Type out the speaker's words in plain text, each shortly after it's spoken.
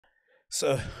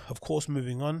So, of course,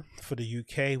 moving on for the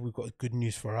UK, we've got good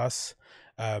news for us.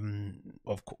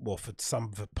 Well, for some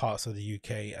of the parts of the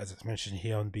UK, as it's mentioned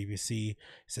here on BBC, it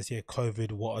says here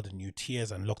COVID, what are the new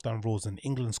tiers and lockdown rules in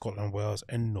England, Scotland, Wales,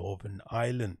 and Northern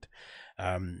Ireland?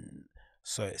 Um,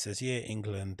 so it says here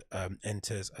England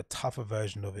enters a tougher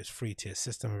version of its three-tier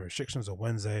system of restrictions on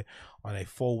Wednesday on a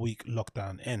 4-week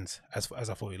lockdown ends. As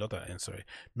a 4-week lockdown ends, sorry.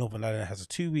 Northern Ireland has a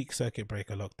 2-week circuit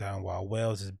breaker lockdown, while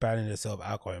Wales is banning the sale of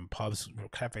alcohol in pubs,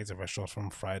 cafes, and restaurants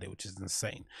from Friday, which is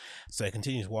insane. So it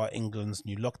continues while England's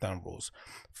new lockdown rules.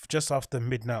 Just after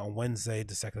midnight on Wednesday,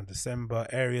 the 2nd of December,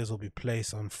 areas will be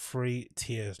placed on 3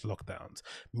 tiers lockdowns: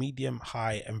 medium,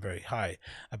 high, and very high.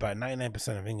 About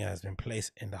 99% of England has been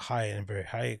placed in the high and very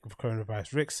high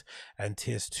coronavirus risks and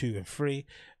tiers 2 and 3.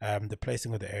 The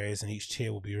placing of the areas in each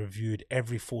tier will be reviewed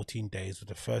every 14 days, with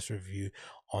the first review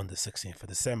on the 16th of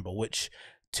December, which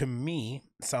to me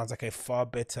sounds like a far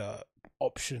better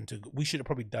option. We should have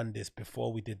probably done this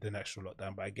before we did the national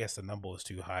lockdown, but I guess the number was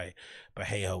too high. But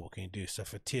hey ho, what can you do? So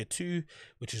for tier 2,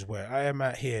 which is where I am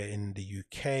at here in the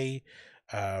UK,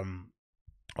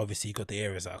 obviously you got the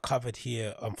areas that are covered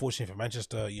here. Unfortunately for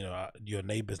Manchester, your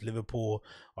neighbours Liverpool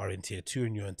are in tier 2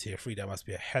 and you're in tier 3. That must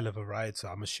be a hell of a ride. So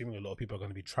I'm assuming a lot of people are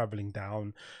going to be traveling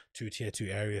down to tier 2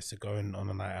 areas to go on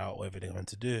a night out, whatever they're going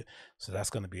to do. So that's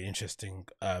going to be an interesting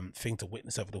thing to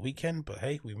witness over the weekend. But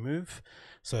hey, we move.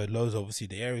 So loads, obviously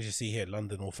the areas you see here,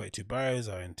 London, all 32 boroughs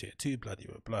are in tier 2, blah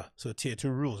blah blah. So tier 2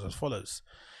 rules as follows.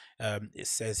 It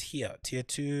says here, tier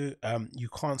 2, you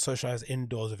can't socialize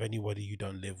indoors with anybody you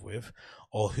don't live with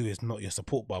or who is not your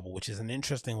support bubble, which is an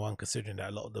interesting one considering that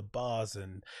a lot of the bars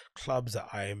and clubs that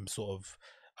I'm sort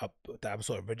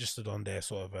of registered on their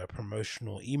sort of a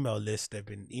promotional email list. They've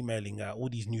been emailing out all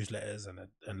these newsletters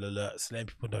and alerts, letting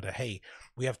people know that, hey,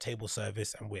 we have table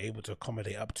service and we're able to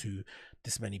accommodate up to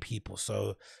this many people.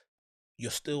 So you're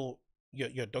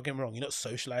don't get me wrong, you're not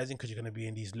socializing because you're going to be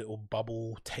in these little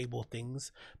bubble table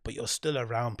things, but you're still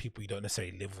around people you don't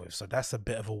necessarily live with. So that's a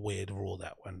bit of a weird rule,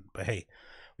 that one. But hey,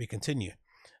 we continue.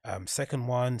 Second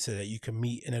one, so that you can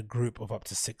meet in a group of up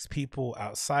to 6 people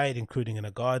outside, including in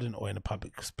a garden or in a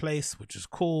public place, which is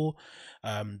cool.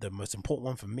 The most important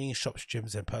one for me, shops,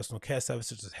 gyms, and personal care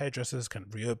services such as hairdressers can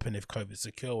reopen if COVID is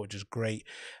secure, which is great.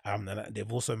 And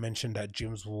they've also mentioned that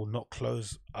gyms will not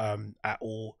close at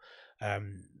all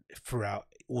throughout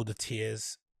all the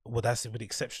tiers. Well, that's with the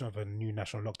exception of a new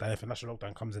national lockdown. If a national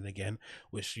lockdown comes in again,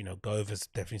 which Gove has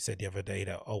definitely said the other day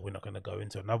that, oh, we're not going to go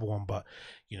into another one, but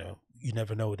you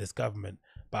never know with this government.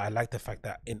 But I like the fact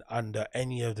that in under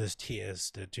any of those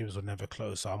tiers, the gyms will never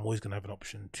close. So I'm always going to have an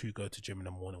option to go to gym in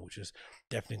the morning, which is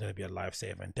definitely going to be a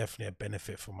lifesaver and definitely a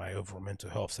benefit for my overall mental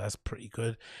health. So that's pretty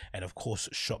good. And of course,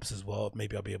 shops as well.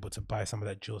 Maybe I'll be able to buy some of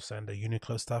that Jill Sander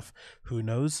Uniqlo stuff. Who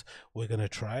knows? We're going to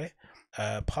try.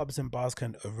 Pubs and bars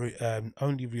can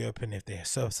only reopen if they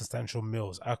serve substantial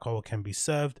meals. Alcohol can be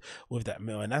served with that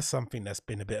meal, and that's something that's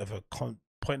been a bit of a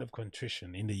point of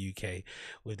contrition in the UK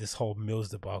with this whole meals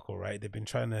debacle, right? They've been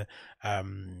trying to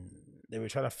they were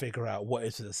trying to figure out what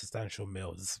is the substantial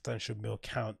meal. The substantial meal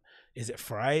count, is it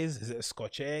fries? Is it a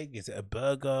Scotch egg? Is it a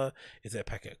burger? Is it a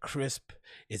packet of crisp?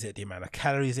 Is it the amount of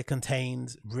calories it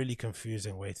contains? Really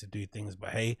confusing way to do things.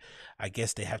 But hey, I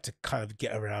guess they have to kind of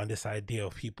get around this idea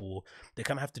of people. They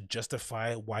kind of have to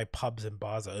justify why pubs and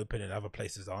bars are open and other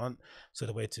places aren't. So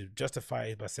the way to justify it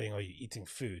is by saying, oh, you're eating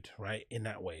food, right? In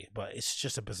that way. But it's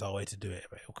just a bizarre way to do it,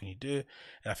 right? What can you do?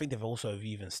 And I think they've also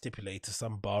even stipulated to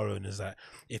some bar owners that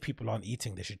if people aren't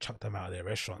eating, they should chuck them out of their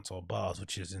restaurants or bars,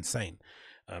 which is insane.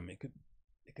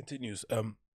 It continues.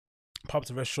 Pubs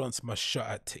and restaurants must shut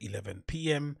at 11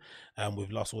 p.m.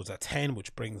 With last words at 10,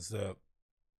 which brings the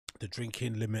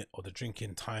drinking limit or the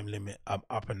drinking time limit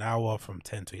up an hour from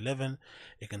 10 to 11.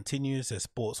 It continues. The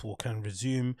sports will can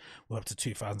resume with up to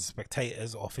 2,000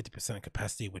 spectators or 50%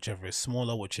 capacity, whichever is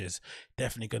smaller, which is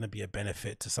definitely going to be a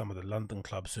benefit to some of the London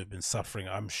clubs who have been suffering,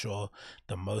 I'm sure,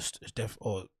 the most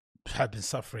or have been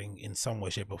suffering in some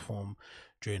way, shape, or form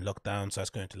during lockdown. So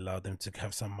that's going to allow them to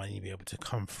have some money, be able to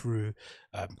come through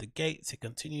the gates. It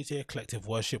continues here. Collective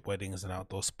worship, weddings, and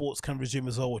outdoor sports can resume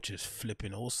as well, which is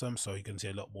flipping awesome. So you can see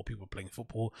a lot more people playing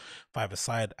football,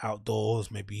 5-a-side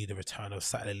outdoors, maybe the return of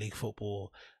Saturday League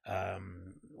football.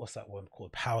 What's that one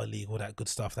called? Power League, all that good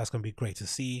stuff. That's going to be great to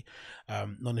see.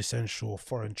 Non-essential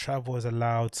foreign travel is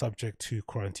allowed, subject to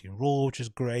quarantine rule, which is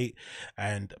great.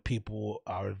 And people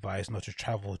are advised not to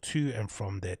travel to and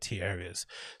from their tier areas.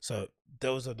 So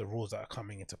those are the rules that are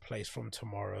coming into place from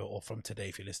tomorrow or from today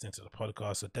if you're listening to the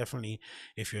podcast. So definitely,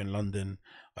 if you're in London,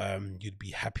 you'd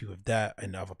be happy with that.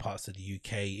 In other parts of the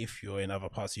UK, if you're in other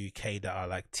parts of the UK that are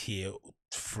like tier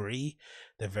 3,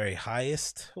 the very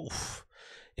highest, oof,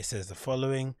 It says the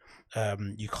following: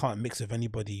 you can't mix with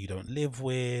anybody you don't live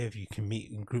with. You can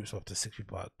meet in groups of up to 6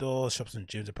 people outdoors. Shops and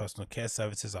gyms and personal care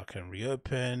services can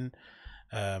reopen.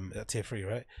 That's tier 3,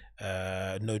 right?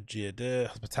 No, the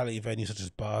hospitality venues such as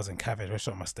bars and cafes,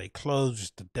 restaurants must stay closed, which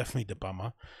is definitely the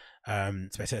bummer.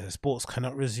 Spectator sports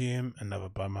cannot resume, another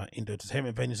bummer. Indoor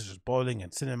entertainment venues such as bowling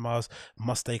and cinemas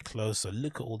must stay closed. So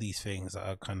look at all these things that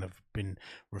are kind of been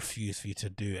refused for you to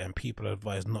do, and people are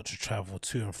advised not to travel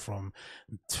to and from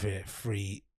tier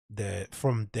 3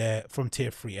 from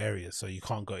tier 3 areas, so you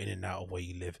can't go in and out of where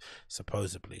you live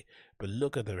supposedly. But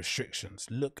look at the restrictions.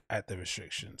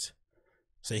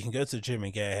 So you can go to the gym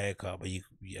and get a haircut, but you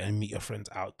and meet your friends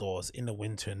outdoors in the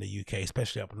winter in the UK,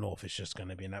 especially up north. It's just going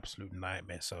to be an absolute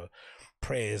nightmare. So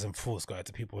prayers and thoughts go out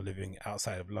to people living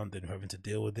outside of London who are having to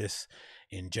deal with this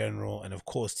in general. And of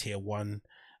course, tier 1,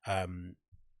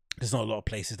 there's not a lot of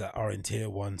places that are in tier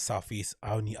 1. Southeast,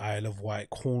 only Isle of Wight,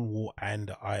 Cornwall, and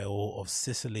the Isle of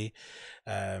Sicily.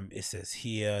 It says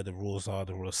here the rules are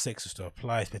the rule of 6 is to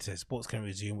apply. Sports can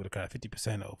resume with a kind of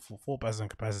 50% of 4,000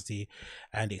 capacity,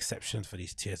 and the exceptions for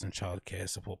these tiers and childcare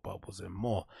support bubbles and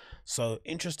more. So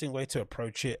interesting way to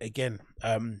approach it. Again,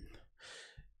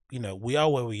 we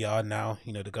are where we are now.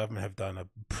 The government have done a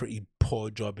pretty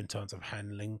poor job in terms of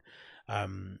handling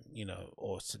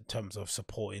or in terms of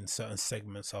supporting certain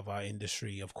segments of our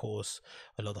industry. Of course,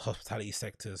 a lot of the hospitality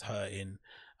sector is hurting,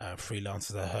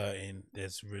 freelancers are hurting.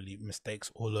 There's really mistakes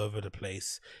all over the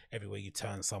place. Everywhere you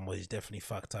turn, someone is definitely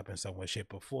fucked up in some way,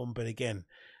 shape, or form. But again,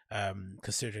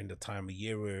 considering the time of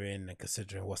year we're in, and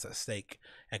considering what's at stake,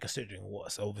 and considering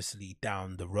what's obviously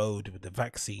down the road with the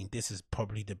vaccine, this is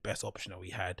probably the best option that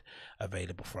we had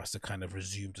available for us to kind of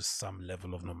resume to some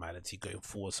level of normality going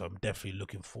forward. So I'm definitely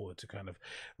looking forward to kind of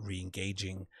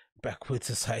re-engaging back with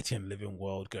society and living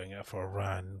world, going out for a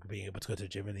run, being able to go to the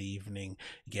gym in the evening,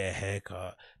 get a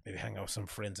haircut, maybe hang out with some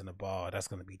friends in a bar. That's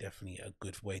going to be definitely a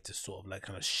good way to sort of like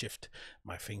kind of shift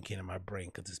my thinking and my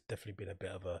brain, because it's definitely been a bit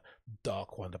of a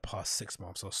dark one the past 6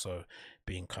 months or so,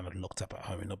 being kind of locked up at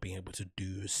home and not being able to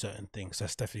do certain things. So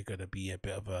that's definitely going to be a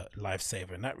bit of a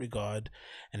lifesaver in that regard.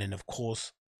 And then of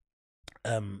course,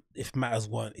 if matters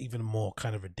weren't even more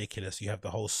kind of ridiculous, you have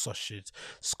the whole Scotch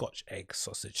egg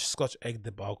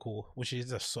debacle, which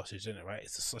is a sausage, isn't it, right?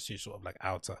 It's a sausage sort of like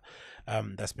outer,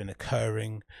 that's been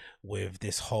occurring with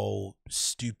this whole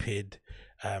stupid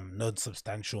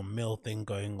non-substantial meal thing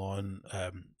going on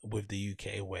with the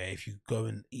UK, where if you go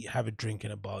and have a drink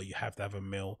in a bar, you have to have a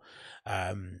meal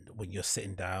when you're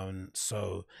sitting down.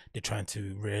 So they're trying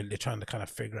to kind of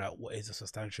figure out what is a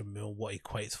substantial meal, what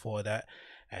equates for that.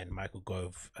 And Michael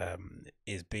Gove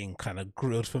is being kind of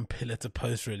grilled from pillar to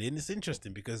post, really. And it's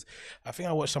interesting because I think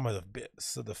I watched some of the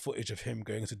bits of the footage of him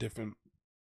going to different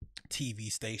TV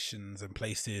stations and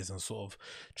places and sort of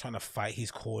trying to fight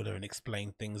his corner and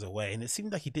explain things away. And it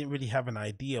seemed like he didn't really have an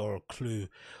idea or a clue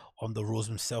on the rules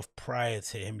himself prior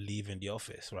to him leaving the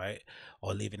office, right?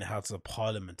 Or leaving the House of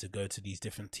Parliament to go to these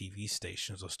different TV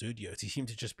stations or studios. He seemed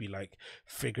to just be like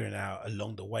figuring out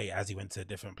along the way as he went to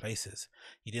different places.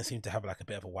 He didn't seem to have like a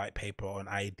bit of a white paper or an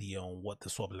idea on what the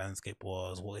sort of landscape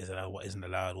was, what is allowed, what isn't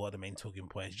allowed, what are the main talking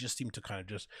points. He just seemed to kind of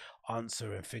just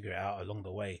answer and figure it out along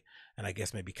the way. And I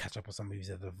guess maybe catch up on some of his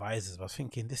advisors. But I was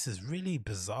thinking, this is really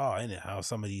bizarre, isn't it? How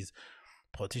some of these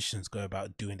politicians go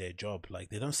about doing their job. Like,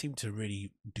 they don't seem to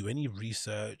really do any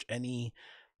research, any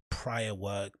prior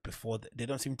work before. They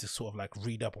don't seem to sort of like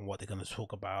read up on what they're going to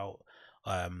talk about.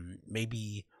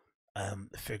 Maybe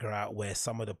figure out where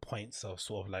some of the points of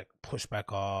sort of like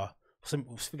pushback are.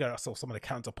 Figure out some of the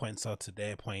counterpoints are to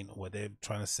their point, where they're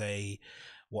trying to say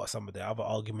what some of the other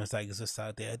arguments that exist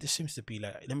out there. This seems to be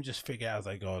like, let me just figure out as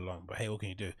I go along. But hey, what can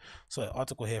you do? So an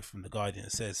article here from The Guardian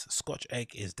says, Scotch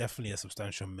egg is definitely a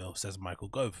substantial meal, says Michael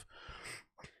Gove.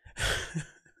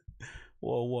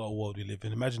 What world we live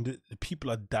in. Imagine the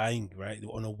people are dying, right,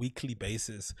 on a weekly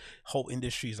basis. Whole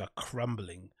industries are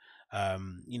crumbling.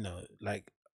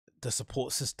 Like the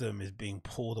support system is being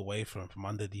pulled away from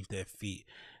underneath their feet.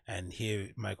 And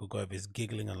here Michael Gove is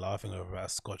giggling and laughing over a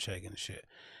Scotch egg and shit.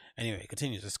 Anyway, it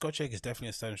continues. The Scotch egg is definitely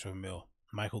a central meal,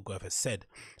 Michael Gove has said,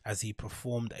 as he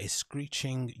performed a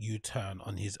screeching U-turn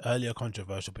on his earlier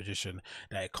controversial position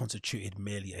that it constituted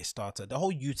merely a starter. The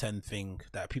whole U-turn thing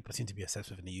that people seem to be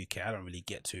obsessed with in the UK, I don't really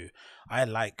get to. I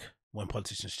like when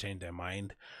politicians change their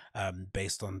mind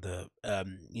based on the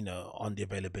on the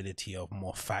availability of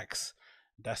more facts.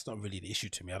 That's not really the issue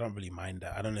to me. I don't really mind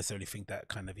that. I don't necessarily think that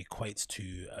kind of equates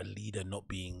to a leader not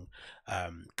being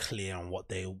clear on what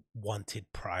they wanted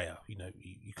prior.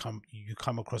 You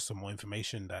come across some more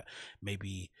information that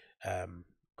maybe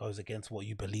goes against what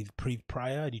you believed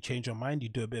prior, and you change your mind, you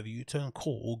do a bit of a U-turn,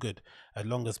 cool, all good. As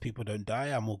long as people don't die,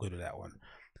 I'm all good with that one.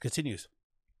 Continues.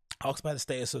 Asked about the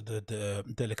status of the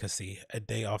delicacy a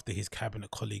day after his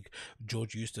cabinet colleague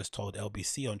George Eustace told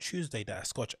LBC on Tuesday that a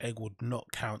Scotch egg would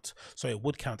count as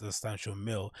a substantial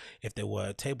meal if there were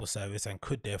a table service and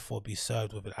could therefore be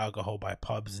served with alcohol by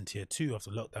pubs in tier 2 after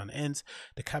lockdown ends,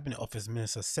 the cabinet office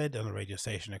minister said on the radio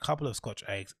station, "A couple of Scotch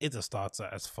eggs is a starter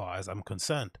as far as I'm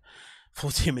concerned."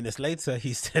 14 minutes later,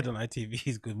 he said on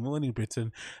ITV's Good Morning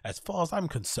Britain, "As far as I'm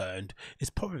concerned, it's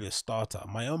probably a starter.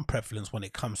 My own preference when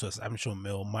it comes to a substantial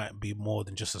meal might be more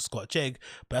than just a Scotch egg,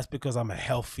 but that's because I'm a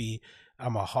hearty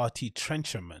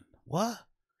trencherman." What?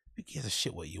 Who gives a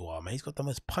shit what you are, man? He's got the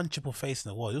most punchable face in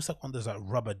the world. He looks like one of those like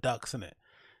rubber ducks, isn't it?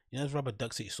 You know those rubber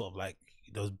ducks that you sort of like,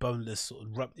 those boneless, sort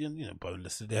of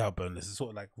boneless. They are boneless. It's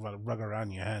sort of like rug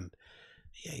around your hand.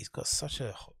 Yeah, he's got such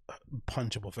a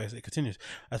punchable face. It continues.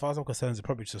 "As far as I'm concerned, it's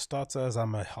probably just starters.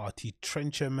 I'm a hearty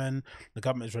trencherman. The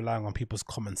government is relying on people's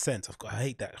common sense." I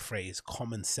hate that phrase,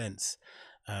 common sense.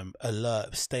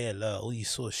 Alert, stay alert, all these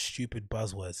sort of stupid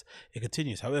buzzwords. It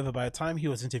continues. However, by the time he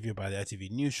was interviewed by the ITV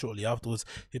News shortly afterwards,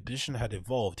 his position had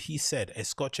evolved. He said, "A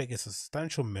Scotch egg is a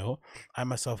substantial meal. I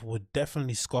myself would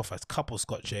definitely scoff at a couple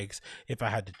Scotch eggs if I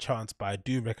had the chance, but I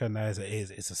do recognise that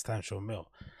it's a substantial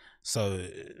meal." So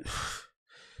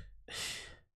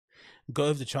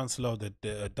Gove, the Chancellor of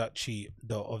the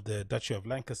Duchy of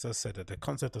Lancaster, said that the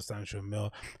concept of substantial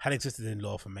meal had existed in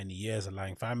law for many years,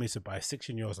 allowing families to buy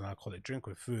 16-year-olds an alcoholic drink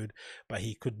with food, but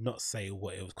he could not say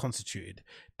what it was constituted.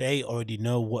 They already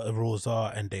know what the rules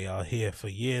are, and they are here for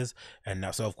years, and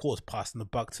now, so of course, passing the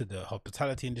buck to the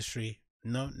hospitality industry.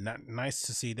 No, not nice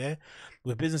to see there.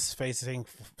 With businesses facing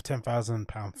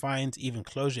 £10,000 fines, even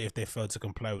closure if they fail to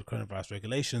comply with coronavirus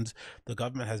regulations, the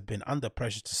government has been under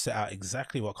pressure to set out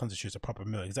exactly what constitutes a proper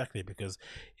meal. Exactly, because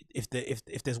if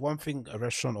there's one thing a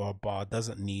restaurant or a bar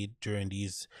doesn't need during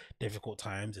these difficult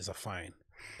times, is a fine.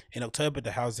 In October,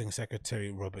 the Housing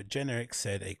Secretary Robert Jenrick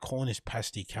said a Cornish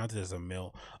pasty counted as a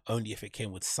meal only if it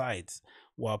came with sides,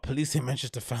 while police in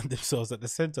Manchester found themselves at the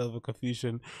centre of a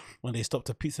confusion when they stopped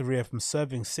a pizzeria from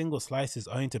serving single slices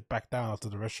only to back down after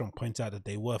the restaurant pointed out that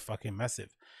they were fucking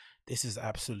massive. This is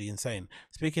absolutely insane.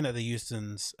 Speaking at the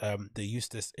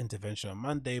Eustace intervention on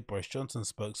Monday, Boris Johnson's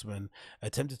spokesman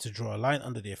attempted to draw a line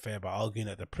under the affair by arguing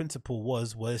that the principle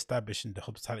was well established in the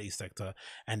hospitality sector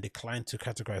and declined to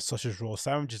categorize sausage roll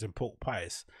sandwiches and pork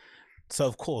pies. So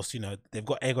of course, they've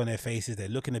got egg on their faces, they're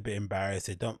looking a bit embarrassed,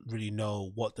 they don't really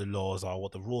know what the laws are,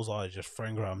 what the rules are. They're just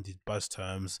throwing around these buzz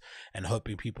terms and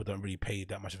hoping people don't really pay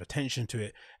that much of attention to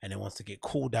it, and then once they get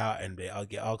called out and they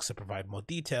get asked to provide more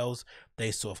details,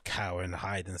 they sort of cower and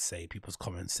hide and say people's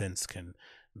common sense can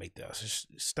make that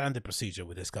standard procedure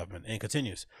with this government. And it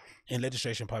continues. In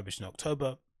legislation published in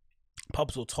October,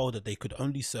 pubs were told that they could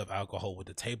only serve alcohol with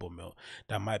a table meal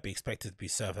that might be expected to be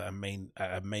served at a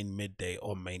main midday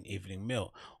or main evening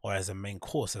meal, or as a main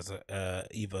course as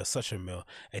either such a meal.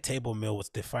 A table meal was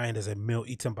defined as a meal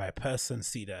eaten by a person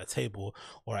seated at a table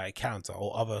or at a counter,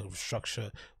 or other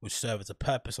structure which serves the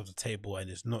purpose of the table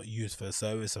and is not used for the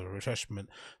service or refreshment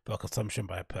for consumption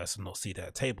by a person not seated at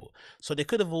a table. So they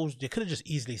could have just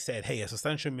easily said, "Hey, a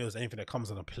substantial meal is anything that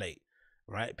comes on a plate."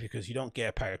 Right, because you don't get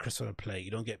a pack of crisps on a plate,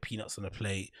 you don't get peanuts on a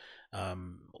plate,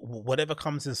 whatever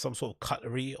comes in some sort of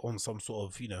cutlery on some sort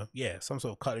of some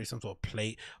sort of cutlery, some sort of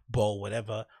plate, bowl,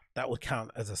 whatever, that would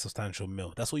count as a substantial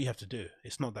meal. That's all you have to do.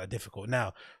 It's not that difficult.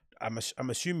 Now I'm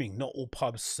assuming not all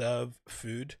pubs serve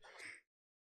food.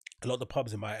 A lot of the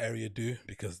pubs in my area do,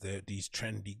 because they're these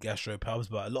trendy gastro pubs,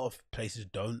 but a lot of places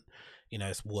don't.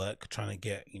 It's work trying to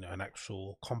get an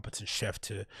actual competent chef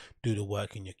to do the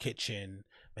work in your kitchen.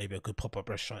 Maybe a good pop-up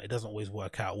restaurant, it doesn't always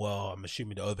work out well. I'm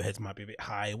assuming the overheads might be a bit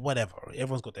high, whatever.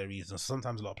 Everyone's got their reasons.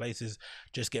 Sometimes a lot of places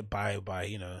just get by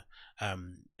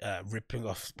ripping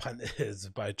off punters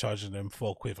by charging them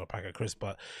 £4 for a pack of crisps.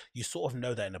 But you sort of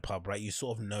know that in a pub, right? You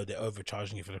sort of know they're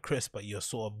overcharging you for the crisp, but you're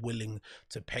sort of willing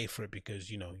to pay for it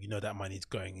because you know that money's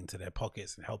going into their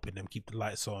pockets and helping them keep the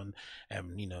lights on,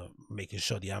 and making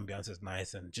sure the ambience is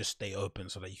nice and just stay open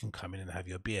so that you can come in and have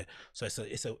your beer. So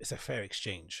it's a fair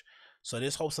exchange. So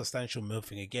this whole substantial meal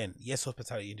thing, again, yes,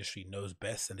 hospitality industry knows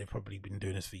best, and they've probably been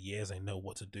doing this for years. They know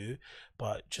what to do,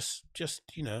 but just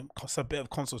a bit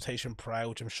of consultation prior,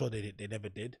 which I'm sure they never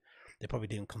did. They probably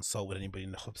didn't consult with anybody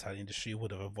in the hospitality industry. Would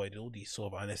have avoided all these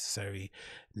sort of unnecessary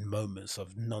moments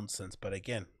of nonsense. But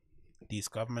again, these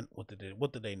government, what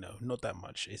did they know? Not that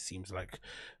much, it seems like,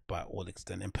 by all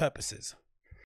extent and purposes.